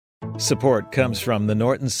Support comes from the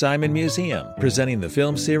Norton Simon Museum, presenting the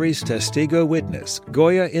film series Testigo Witness,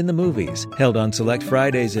 Goya in the Movies, held on select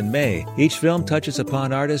Fridays in May. Each film touches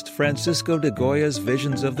upon artist Francisco de Goya's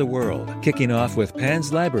visions of the world, kicking off with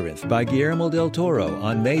Pan's Labyrinth by Guillermo del Toro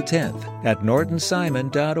on May 10th at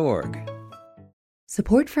nortonsimon.org.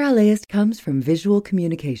 Support for LAist comes from Visual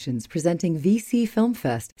Communications, presenting VC Film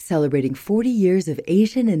Fest, celebrating 40 years of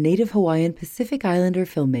Asian and Native Hawaiian Pacific Islander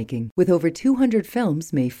filmmaking, with over 200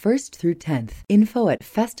 films May 1st through 10th. Info at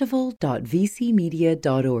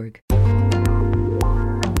festival.vcmedia.org.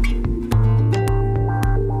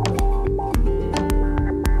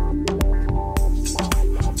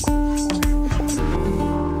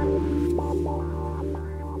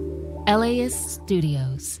 LAist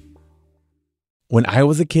Studios. When I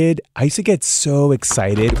was a kid, I used to get so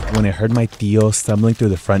excited when I heard my tío stumbling through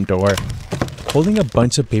the front door, holding a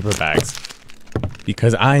bunch of paper bags.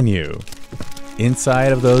 Because I knew,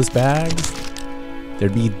 inside of those bags,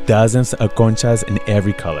 there'd be dozens of conchas in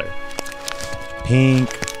every color.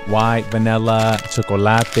 Pink, white, vanilla,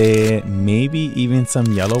 chocolate, maybe even some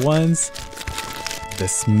yellow ones. The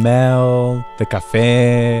smell, the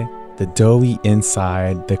café, the doughy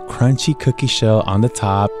inside, the crunchy cookie shell on the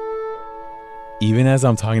top. Even as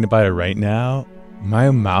I'm talking about it right now, my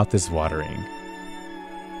mouth is watering.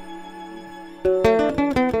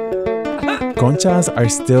 Conchas are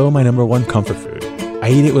still my number one comfort food. I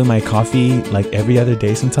eat it with my coffee like every other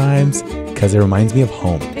day sometimes because it reminds me of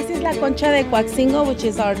home. This is la concha de coaxingo, which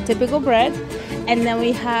is our typical bread. And then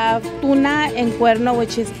we have tuna en cuerno,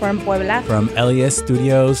 which is from Puebla. From LAist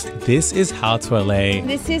Studios, this is How to LA.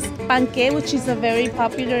 This is panque, which is very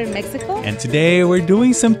popular in Mexico. And today we're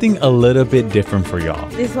doing something a little bit different for y'all.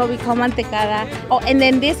 This is what we call mantecada. Oh, and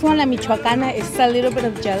then this one, la michoacana, is a little bit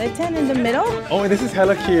of gelatin in the middle. Oh, this is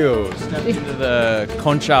hella cute. Step into the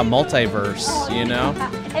Concha multiverse, you know?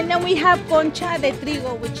 And then we have concha de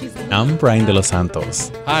trigo, which is... I'm Brian De Los Santos.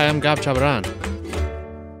 Hi, I'm Gab Chabran.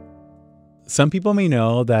 Some people may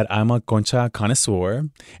know that I'm a concha connoisseur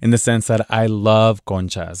in the sense that I love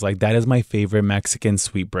conchas. Like, that is my favorite Mexican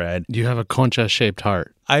sweetbread. You have a concha-shaped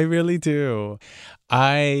heart. I really do.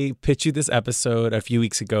 I pitched you this episode a few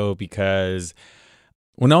weeks ago because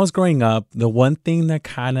when I was growing up, the one thing that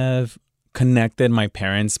kind of connected my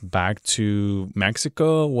parents back to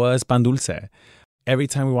Mexico was pan dulce. Every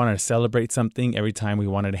time we wanted to celebrate something, every time we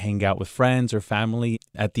wanted to hang out with friends or family,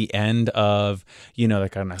 at the end of, the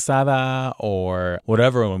carne asada or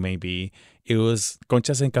whatever it may be, it was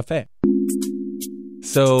conchas en café.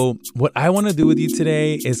 So what I want to do with you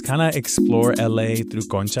today is kind of explore LA through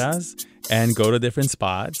conchas and go to different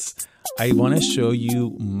spots. I want to show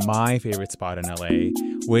you my favorite spot in LA,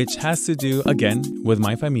 which has to do, again, with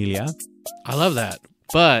my familia. I love that.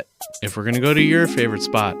 But if we're going to go to your favorite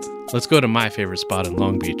spot, let's go to my favorite spot in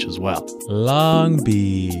Long Beach as well. Long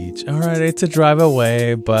Beach. All right, it's a drive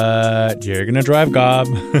away, but you're going to drive, Gob.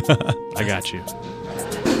 I got you.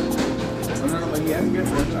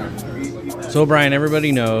 So, Brian,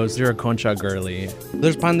 everybody knows you're a Concha girly.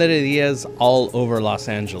 There's pandererias all over Los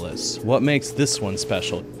Angeles. What makes this one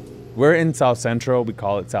special? We're in South Central. We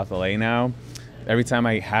call it South LA now. Every time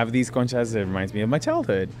I have these conchas, it reminds me of my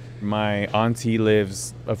childhood. My auntie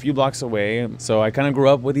lives a few blocks away, so I kind of grew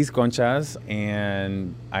up with these conchas,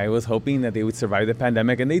 and I was hoping that they would survive the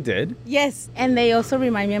pandemic, and they did. Yes, and they also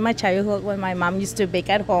remind me of my childhood when my mom used to bake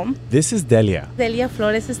at home. This is Delia. Delia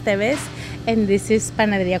Flores Esteves, and this is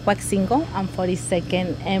Panaderia Coaxingo on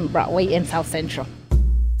 42nd and Broadway in South Central.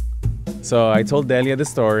 So I told Delia the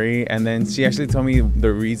story, and then she actually told me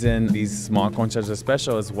the reason these small conchas are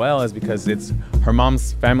special as well is because it's her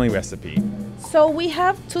mom's family recipe. So we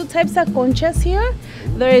have two types of conchas here.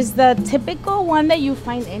 There is the typical one that you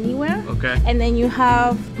find anywhere. Okay. And then you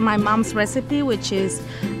have my mom's recipe, which is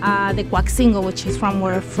the coaxingo, which is from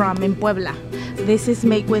where we're from in Puebla. This is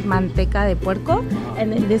made with manteca de puerco,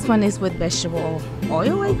 and then this one is with vegetable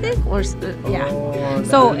oil, I think, or yeah. Oh,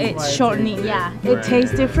 so it's shortening, yeah. It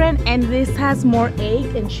tastes different, and this has more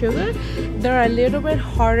egg and sugar. They're a little bit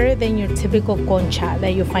harder than your typical concha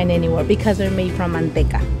that you find anywhere because they're made from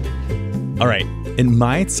manteca. All right, it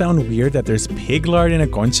might sound weird that there's pig lard in a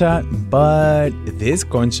concha, but this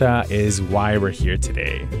concha is why we're here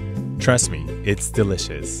today. Trust me, it's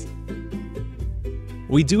delicious.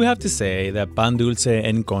 We do have to say that pan dulce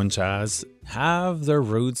and conchas have their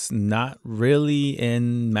roots not really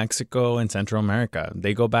in Mexico and Central America.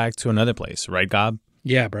 They go back to another place, right, Gob?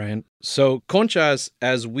 Yeah, Brian. So conchas,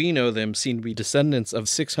 as we know them, seem to be descendants of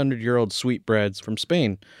 600-year-old sweetbreads from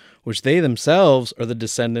Spain, which they themselves are the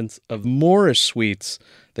descendants of Moorish sweets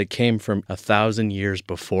that came from 1,000 years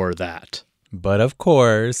before that. But of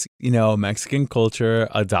course, Mexican culture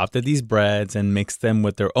adopted these breads and mixed them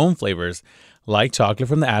with their own flavors, like chocolate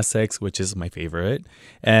from the Aztecs, which is my favorite.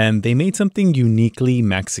 And they made something uniquely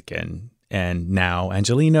Mexican. And now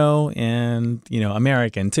Angelino and,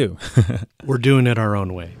 American too. We're doing it our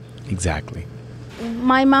own way. Exactly.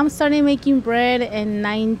 My mom started making bread in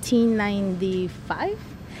 1995.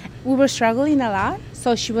 We were struggling a lot,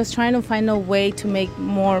 so she was trying to find a way to make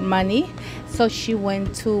more money. So she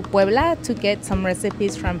went to Puebla to get some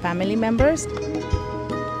recipes from family members.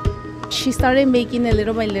 She started making it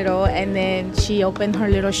little by little, and then she opened her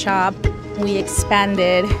little shop. We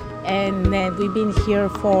expanded, and then we've been here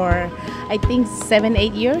for, I think,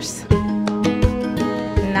 7-8 years.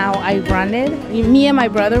 Now I run it. Me and my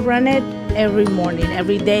brother run it every morning,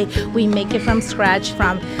 every day. We make it from scratch,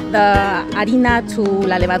 from the harina to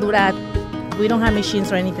la levadura. We don't have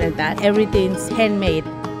machines or anything like that. Everything's handmade.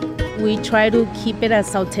 We try to keep it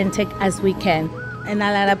as authentic as we can. And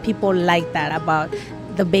a lot of people like that about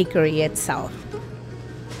the bakery itself.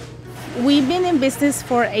 We've been in business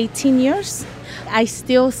for 18 years. I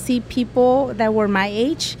still see people that were my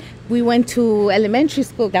age. We went to elementary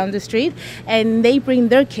school down the street, and they bring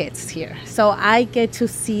their kids here. So I get to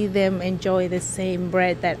see them enjoy the same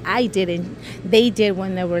bread that I did and they did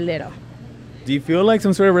when they were little. Do you feel like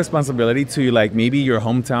some sort of responsibility to like maybe your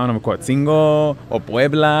hometown of Coatzingo or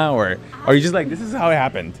Puebla, or are you just like, this is how it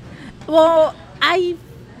happened? Well,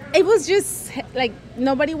 it was just like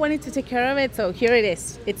nobody wanted to take care of it, so here it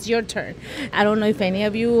is. It's your turn. I don't know if any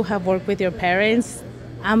of you have worked with your parents.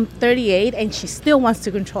 I'm 38 and she still wants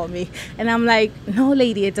to control me. And I'm like, no,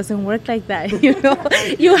 lady, it doesn't work like that.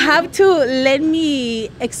 You have to let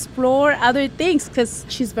me explore other things, because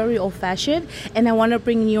she's very old fashioned and I want to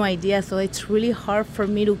bring new ideas. So it's really hard for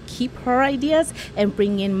me to keep her ideas and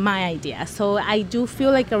bring in my ideas. So I do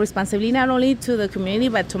feel like a responsibility not only to the community,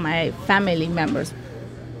 but to my family members.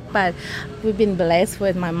 But we've been blessed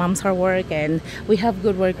with my mom's hard work, and we have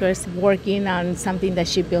good workers working on something that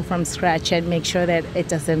she built from scratch and make sure that it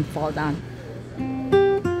doesn't fall down.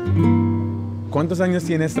 ¿Cuántos años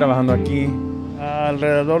tienes trabajando aquí?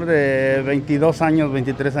 Alrededor de 22 años,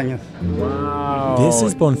 23 años. Wow. This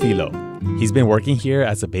is Bonfilo. He's been working here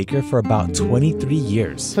as a baker for about 23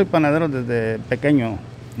 years. Soy panadero desde pequeño,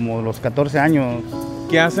 como los 14 años.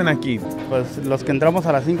 ¿Qué hacen aquí? Pues los que entramos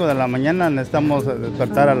a las 5 de la mañana necesitamos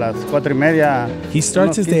despertar a las 4:30. He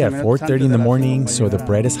starts his day at 4:30 in the morning, so the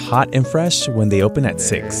bread is hot and fresh when they open at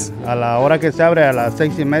 6. A la hora que se abre, a las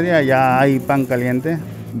 6:30, ya hay pan caliente.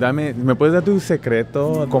 ¿Me puedes dar tu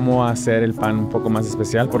secreto cómo hacer el pan un poco más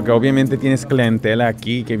especial? Porque obviamente tienes clientela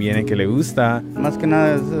aquí que viene, que le gusta. Más que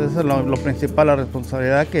nada, eso es lo principal, la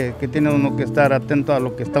responsabilidad que tiene uno que estar atento a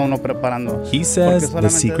lo que está uno preparando. He says the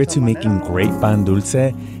secret to making great pan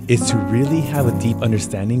dulce is to really have a deep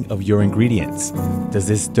understanding of your ingredients. Does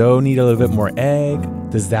this dough need a little bit more egg?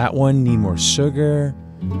 Does that one need more sugar?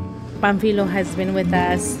 Panfilo has been with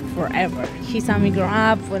us forever. He saw me grow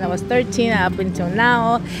up when I was 13 up until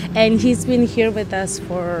now, and he's been here with us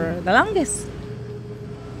for the longest.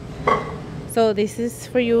 So this is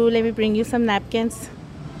for you. Let me bring you some napkins.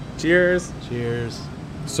 Cheers. Cheers.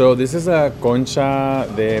 So this is a Concha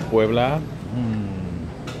de Puebla.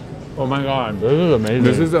 Oh my God. This is amazing.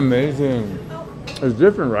 This is amazing. It's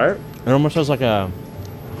different, right? It almost has like a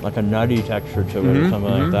nutty texture to it or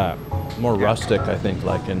something like that. More rustic, I think,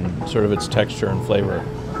 like in sort of its texture and flavor.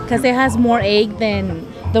 Because it has more egg than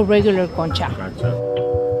the regular concha. Gotcha.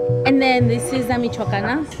 And then this is a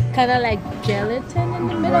michoacana, kind of like gelatin in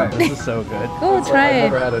the middle. Right, this is so good. Go try it.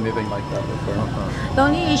 I've never had anything like that before. The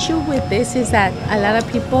only issue with this is that a lot of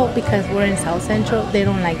people, because we're in South Central, they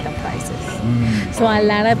don't like the prices. So a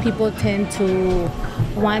lot of people tend to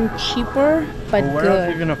want cheaper but Where good. else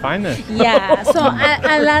are you gonna find this? Yeah, so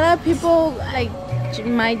a lot of people, like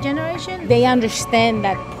my generation, they understand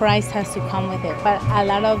that price has to come with it. But a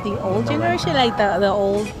lot of the old generation, like the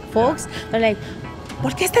old folks, they're like,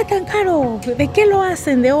 ¿por qué está tan caro? ¿De qué lo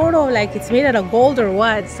hacen? ¿De oro? Like it's made out of gold or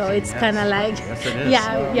what? So it's kind of like, Yes, it is.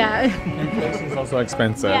 yeah. It's also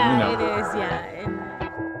expensive, Yeah, it is, yeah.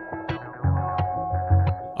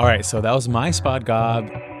 All right, so that was my spot, Gob,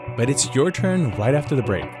 but it's your turn right after the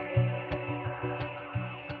break.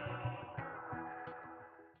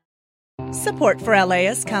 Support for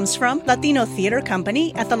LAist comes from Latino Theater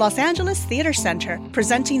Company at the Los Angeles Theater Center,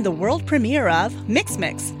 presenting the world premiere of Mix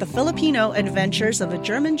Mix, the Filipino Adventures of a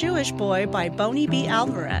German-Jewish Boy by Bonnie B.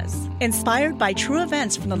 Alvarez. Inspired by true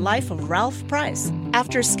events from the life of Ralph Price.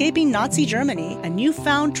 After escaping Nazi Germany, a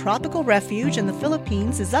newfound tropical refuge in the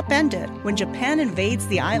Philippines is upended when Japan invades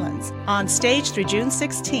the islands. On stage through June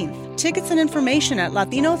 16th. Tickets and information at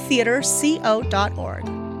latinotheaterco.org.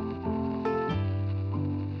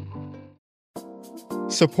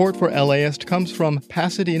 Support for LAist comes from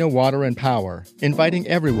Pasadena Water and Power, inviting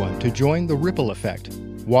everyone to join the ripple effect.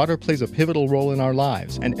 Water plays a pivotal role in our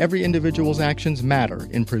lives, and every individual's actions matter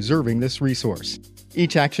in preserving this resource.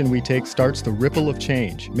 Each action we take starts the ripple of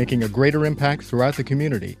change, making a greater impact throughout the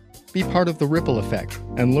community. Be part of the ripple effect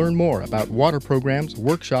and learn more about water programs,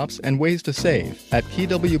 workshops, and ways to save at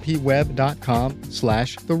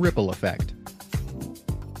pwpweb.com/the ripple effect.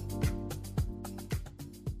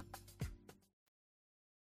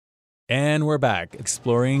 And we're back,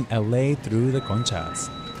 exploring LA through the Conchas.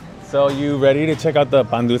 So you ready to check out the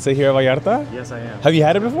pan dulce here at Vallarta? Yes, I am. Have you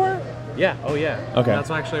had it before? Yeah. Oh, yeah. Okay.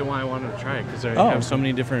 That's actually why I wanted to try it, because they have so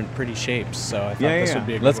many different pretty shapes. So I thought this would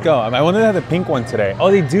be a good Let's one. go. I wanted to have the pink one today.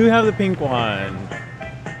 Oh, they do have the pink one.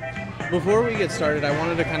 Before we get started, I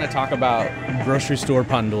wanted to kind of talk about grocery store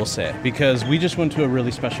pan dulce, because we just went to a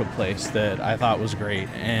really special place that I thought was great,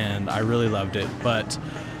 and I really loved it. But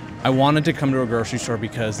I wanted to come to a grocery store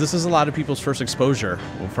because this is a lot of people's first exposure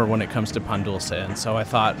for when it comes to pan dulce. And so I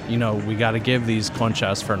thought, we got to give these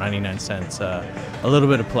conchas for 99 cents a little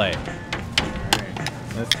bit of play.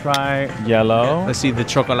 Let's try yellow. Let's see the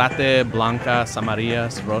chocolate, blancas,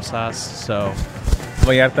 amarillas, rosas. So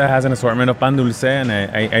Vallarta has an assortment of pan dulce, and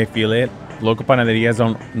I feel it. Local panaderias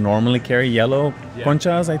don't normally carry yellow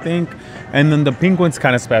conchas, I think. And then the pink one's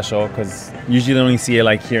kind of special because usually you only see it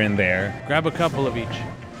like here and there. grab a couple of each.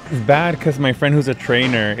 It's bad because my friend who's a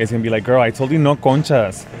trainer is going to be like, girl, I told you no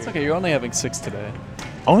conchas. It's okay, you're only having 6 today.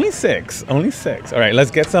 Only six. All right,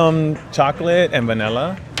 let's get some chocolate and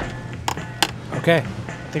vanilla. Okay, I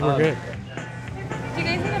think we're good. Do you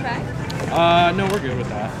guys need a bag? No, we're good with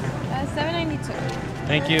that. $7.92.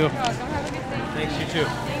 Thank you. You're welcome. Have a good day. Thanks, you too.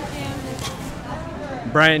 Thank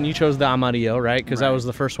you. Brian, you chose the amarillo, right? Because that was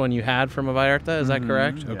the first one you had from a Vallarta. Is that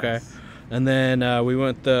correct? Yes. Okay. And then we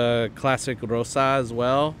went the classic rosa as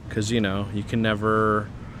well, because, you can never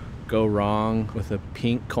go wrong with a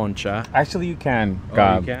pink concha. Actually, you can, Oh,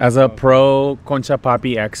 Gab. you can? As a pro concha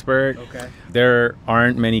papi expert, Okay. there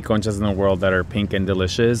aren't many conchas in the world that are pink and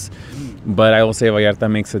delicious, but I will say Vallarta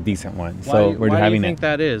makes a decent one. So we're why having do you think it.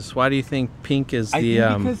 that is? Why do you think pink is I the...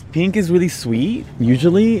 think because pink is really sweet,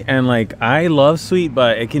 usually, and I love sweet,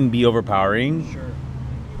 but it can be overpowering. Sure.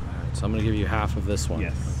 So I'm going to give you half of this one.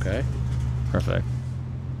 Yes. Okay. Perfect.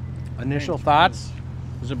 Initial thoughts?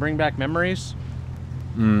 Does it bring back memories?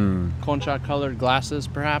 Concha-colored glasses,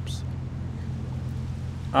 perhaps?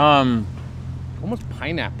 Almost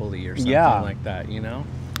pineapple-y or something like that,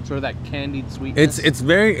 Sort of that candied sweetness. It's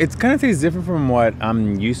kind of tastes different from what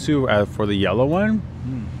I'm used to for the yellow one.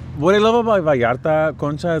 What I love about Vallarta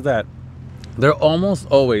Concha is that they're almost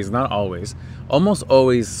always, not always, almost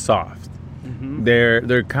always soft.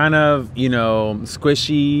 They're kind of,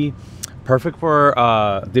 squishy, perfect for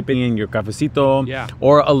dipping in your cafecito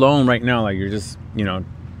or alone right now, like you're just,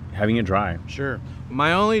 having it dry. Sure.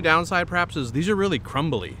 My only downside perhaps is these are really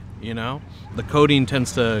crumbly, The coating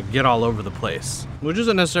tends to get all over the place, which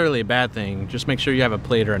isn't necessarily a bad thing. Just make sure you have a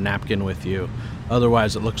plate or a napkin with you.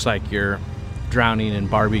 Otherwise, it looks like you're drowning in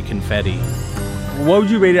Barbie confetti. What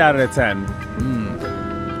would you rate it out of 10?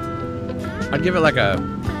 I'd give it like a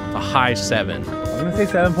high 7. I'm going to say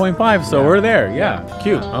 7.5, so we're there. Yeah,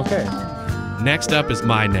 cute. Okay. Next up is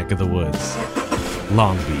my neck of the woods,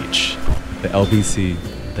 Long Beach, the LBC.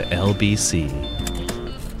 The LBC.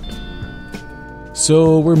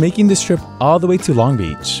 So we're making this trip all the way to Long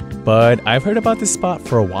Beach, but I've heard about this spot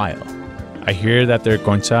for a while. I hear that their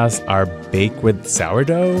conchas are baked with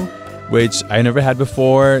sourdough, which I never had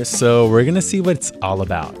before, so we're gonna see what it's all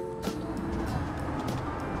about.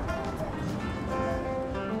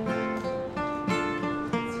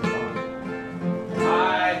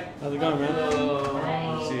 Hi. How's it going, man? Hello.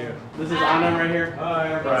 Nice to see you. This is Anna right here.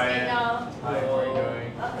 Hi, I'm Brian. Hi, how are you doing?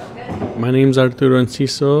 My name's Arturo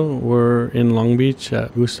Enciso. We're in Long Beach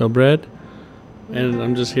at Gusto Bread, and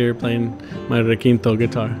I'm just here playing my requinto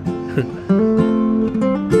guitar.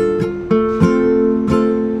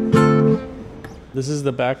 This is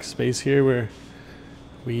the back space here where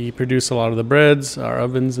we produce a lot of the breads, our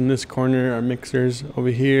ovens in this corner, our mixers over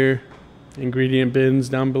here, ingredient bins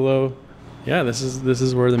down below. Yeah, this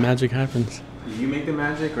is where the magic happens. Do you make the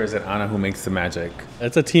magic, or is it Anna who makes the magic?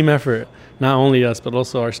 It's a team effort. Not only us, but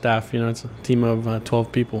also our staff. It's a team of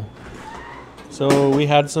 12 people. So we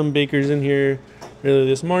had some bakers in here early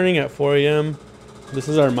this morning at 4 a.m. This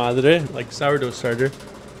is our madre, like sourdough starter.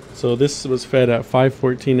 So this was fed at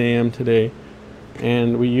 5:14 a.m. today.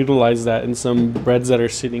 And we utilize that in some breads that are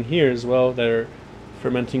sitting here as well that are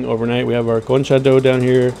fermenting overnight. We have our concha dough down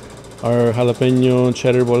here, our jalapeno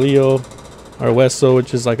cheddar bolillo, our hueso,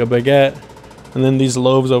 which is like a baguette, and then these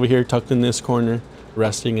loaves over here tucked in this corner,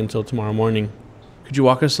 resting until tomorrow morning. Could you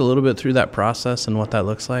walk us a little bit through that process and what that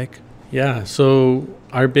looks like? Yeah, so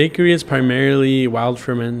our bakery is primarily wild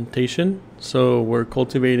fermentation. So we're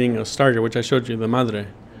cultivating a starter, which I showed you, the madre.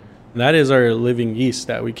 That is our living yeast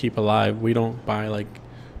that we keep alive. We don't buy like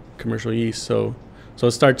commercial yeast. So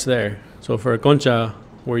it starts there. So for a concha,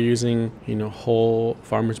 we're using, whole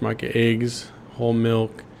farmers market eggs, whole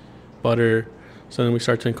milk, butter. So then we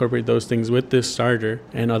start to incorporate those things with this starter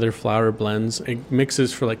and other flour blends. It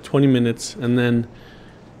mixes for like 20 minutes and then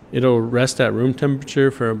it'll rest at room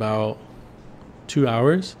temperature for about 2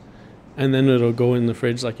 hours. And then it'll go in the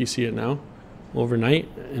fridge like you see it now overnight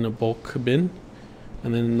in a bulk bin.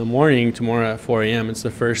 And then in the morning, tomorrow at 4 a.m., it's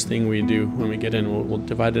the first thing we do when we get in. We'll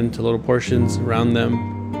divide it into little portions, round them,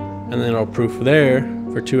 and then it'll proof there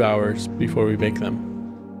for 2 hours before we bake them.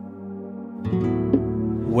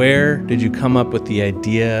 Where did you come up with the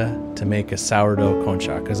idea to make a sourdough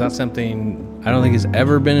concha? Because that's something I don't think has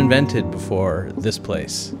ever been invented before this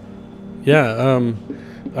place. Yeah,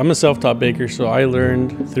 I'm a self-taught baker, so I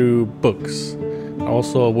learned through books.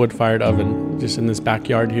 Also a wood-fired oven just in this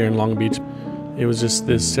backyard here in Long Beach. It was just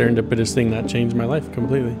this serendipitous thing that changed my life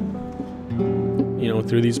completely.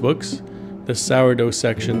 Through these books, the sourdough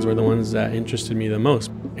sections were the ones that interested me the most.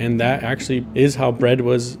 And that actually is how bread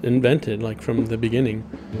was invented, like from the beginning.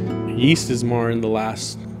 Yeast is more in the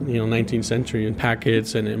last, 19th century in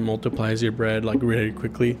packets, and it multiplies your bread like really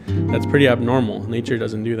quickly. That's pretty abnormal. Nature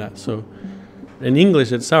doesn't do that. So in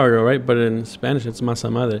English, it's sourdough, right? But in Spanish, it's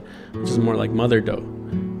masa madre, which is more like mother dough.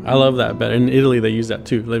 I love that better. In Italy, they use that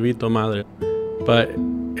too, levito madre. But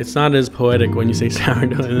it's not as poetic when you say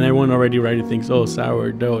sourdough, and everyone already thinks, oh,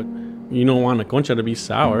 sourdough. You don't want a concha to be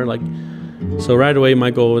sour. So right away, my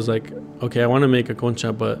goal was like, okay, I want to make a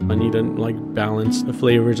concha, but I need to balance the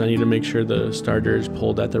flavors. I need to make sure the starter is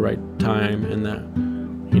pulled at the right time, and that,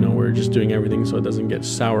 we're just doing everything so it doesn't get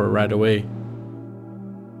sour right away.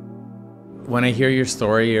 When I hear your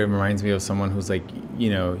story, it reminds me of someone who's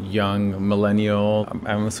young millennial.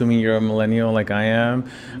 I'm assuming you're a millennial like I am,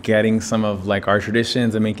 getting some of our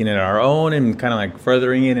traditions and making it our own and kind of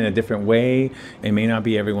furthering it in a different way. It may not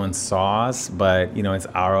be everyone's sauce, but it's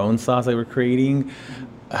our own sauce that we're creating.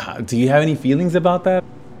 Do you have any feelings about that?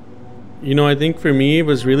 I think for me, it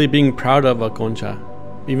was really being proud of a concha,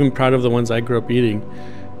 even proud of the ones I grew up eating.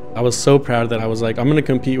 I was so proud that I was like, I'm going to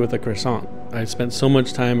compete with a croissant. I spent so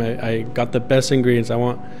much time. I got the best ingredients. I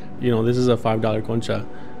want, this is a $5 concha.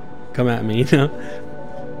 Come at me,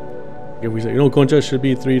 If we say, concha should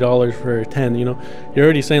be $3 for 10, you're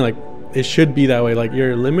already saying it should be that way.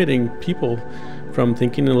 You're limiting people from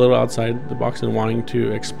thinking a little outside the box and wanting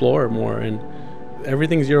to explore more. And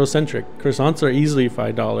everything's Eurocentric. Croissants are easily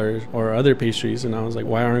 $5 or other pastries. And I was like,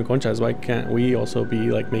 why aren't conchas? Why can't we also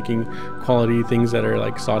be making quality things that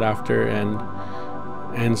are sought after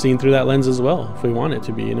and seen through that lens as well, if we want it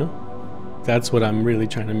to be, That's what I'm really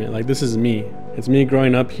trying to make. This is me. It's me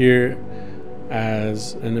growing up here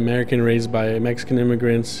as an American raised by Mexican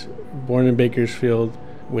immigrants, born in Bakersfield,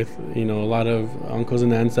 with, a lot of uncles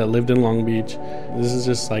and aunts that lived in Long Beach. This is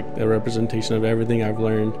just a representation of everything I've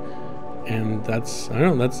learned. And that's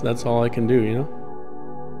all I can do,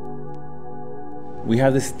 We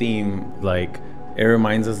have this theme, it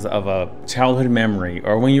reminds us of a childhood memory,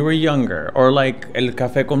 or when you were younger, or el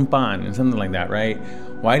café con pan, something like that, right?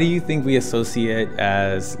 Why do you think we associate,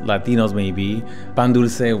 as Latinos maybe, pan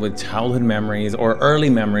dulce with childhood memories or early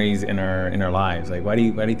memories in our lives? Why do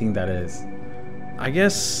you think that is? I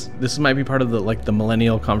guess this might be part of the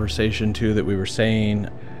millennial conversation too that we were saying.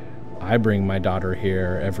 I bring my daughter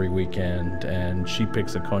here every weekend and she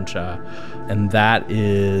picks a concha, and that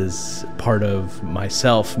is part of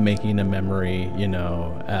myself making a memory,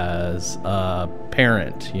 as a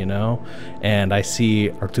parent, and I see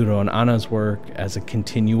Arturo and Ana's work as a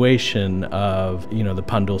continuation of, the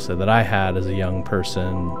pan dulce that I had as a young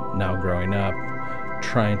person now growing up,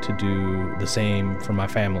 trying to do the same for my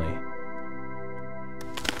family.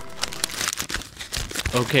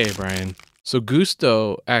 Okay, Brian. So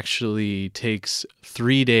Gusto actually takes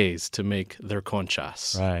 3 days to make their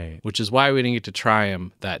conchas. Right. Which is why we didn't get to try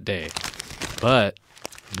them that day. But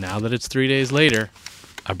now that it's 3 days later,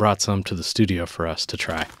 I brought some to the studio for us to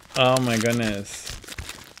try. Oh my goodness.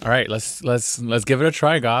 All right, let's give it a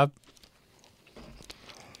try, Gob.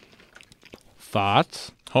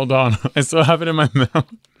 Thoughts? Hold on. I still have it in my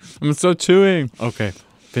mouth. I'm still chewing. Okay,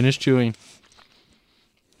 finish chewing.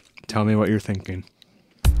 Tell me what you're thinking.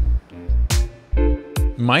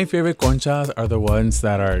 My favorite conchas are the ones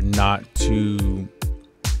that are not too,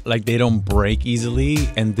 they don't break easily,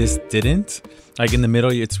 and this didn't. In the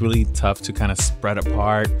middle, it's really tough to kind of spread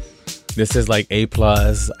apart. This is A+.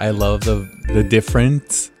 I love the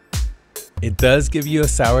difference. It does give you a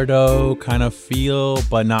sourdough kind of feel,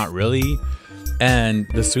 but not really. And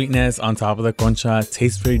the sweetness on top of the concha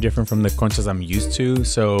tastes pretty different from the conchas I'm used to.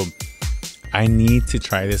 So I need to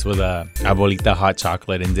try this with a abuelita hot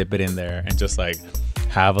chocolate and dip it in there and just like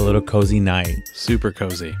have a little cozy night. Super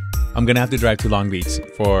cozy. I'm going to have to drive to Long Beach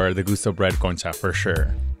for the Gusto Bread Concha for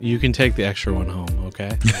sure. You can take the extra one home,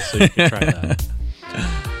 okay? So you can try that.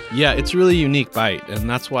 Yeah, it's really unique bite, and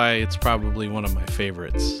that's why it's probably one of my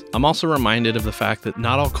favorites. I'm also reminded of the fact that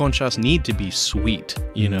not all conchas need to be sweet,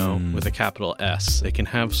 with a capital S. It can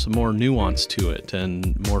have some more nuance to it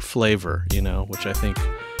and more flavor, which I think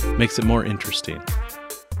makes it more interesting.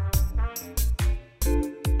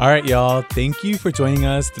 All right, y'all. Thank you for joining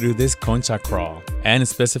us through this concha crawl. And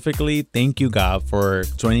specifically, thank you, Gab, for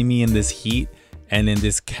joining me in this heat and in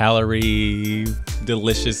this calorie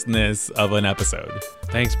deliciousness of an episode.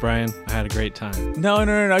 Thanks, Brian. I had a great time. No.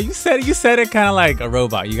 You said it kind of like a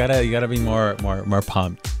robot. You gotta be more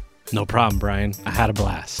pumped. No problem, Brian. I had a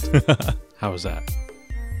blast. How was that?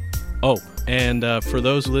 Oh, and for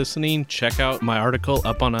those listening, check out my article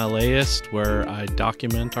up on LAist where I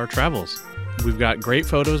document our travels. We've got great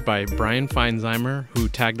photos by Brian Feinsheimer, who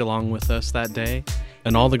tagged along with us that day,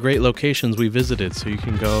 and all the great locations we visited, so you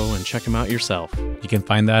can go and check them out yourself. You can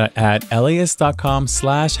find that at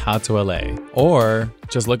laist.com/howtolA, or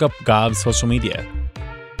just look up Gab's social media.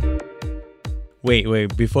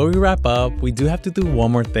 Wait, before we wrap up, we do have to do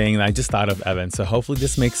one more thing that I just thought of, Evan, so hopefully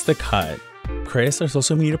this makes the cut. Chris, our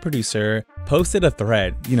social media producer, posted a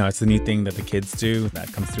thread. It's the new thing that the kids do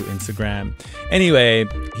that comes through Instagram. Anyway,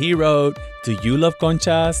 he wrote, "Do you love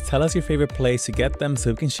conchas? Tell us your favorite place to get them so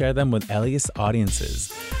we can share them with LAist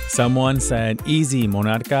audiences." Someone said, "Easy,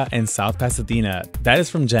 Monarca and South Pasadena." That is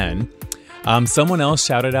from Jen. Someone else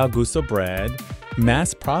shouted out Gusto Bread.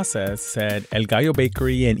 Mass Process said El Gallo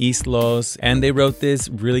Bakery in East Los, and they wrote this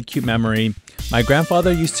really cute memory. "My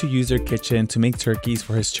grandfather used to use their kitchen to make turkeys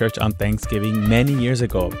for his church on Thanksgiving many years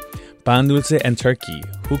ago. Pan dulce and turkey.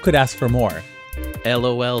 Who could ask for more?"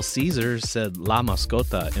 LOL Caesars said La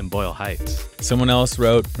Mascota in Boyle Heights. Someone else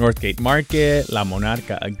wrote Northgate Market, La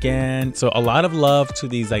Monarca again. So a lot of love to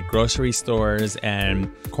these like grocery stores and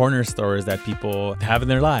corner stores that people have in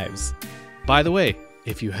their lives. By the way,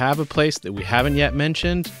 if you have a place that we haven't yet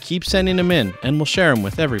mentioned, keep sending them in and we'll share them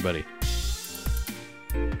with everybody.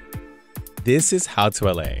 This is How to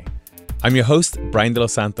LA. I'm your host, Brian De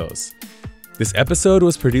Los Santos. This episode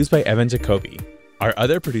was produced by Evan Jacoby. Our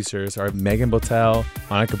other producers are Megan Botel,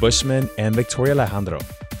 Monica Bushman, and Victoria Alejandro.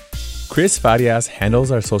 Chris Farias handles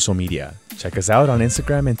our social media. Check us out on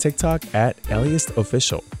Instagram and TikTok at LAist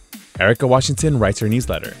Official. Erica Washington writes our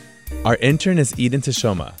newsletter. Our intern is Eden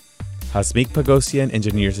Tashoma. Hasmik Pagosian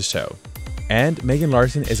engineers the show. And Megan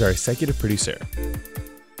Larson is our executive producer.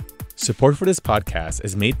 Support for this podcast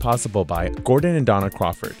is made possible by Gordon and Donna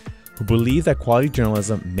Crawford, who believe that quality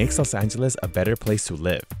journalism makes Los Angeles a better place to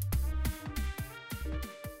live.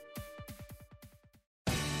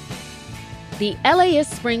 The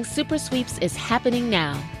LAist Spring Super Sweeps is happening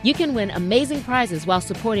now. You can win amazing prizes while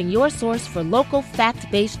supporting your source for local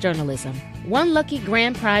fact-based journalism. One lucky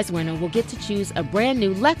grand prize winner will get to choose a brand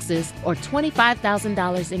new Lexus or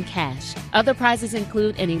 $25,000 in cash. Other prizes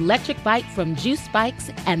include an electric bike from Juice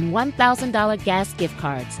Bikes and $1,000 gas gift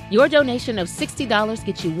cards. Your donation of $60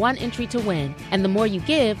 gets you one entry to win, and the more you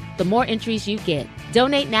give, the more entries you get.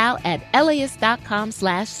 Donate now at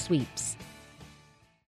laist.com/sweeps.